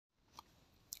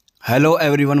Hello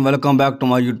everyone, welcome back to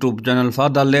my YouTube channel for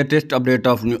the latest update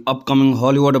of new upcoming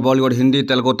Hollywood, Bollywood, Hindi,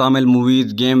 Telugu, Tamil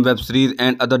movies, game, web series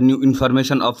and other new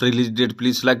information of release date.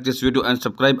 Please like this video and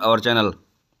subscribe our channel.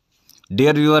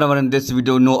 Dear viewer, in this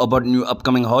video know about new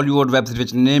upcoming Hollywood web series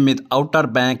which name is Outer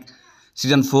Bank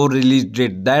season 4 release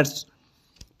date. That's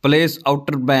place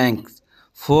Outer Banks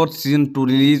 4th season to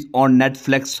release on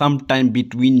Netflix sometime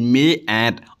between May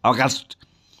and August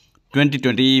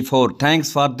 2024.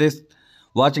 Thanks for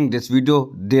watching this video,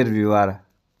 dear viewer.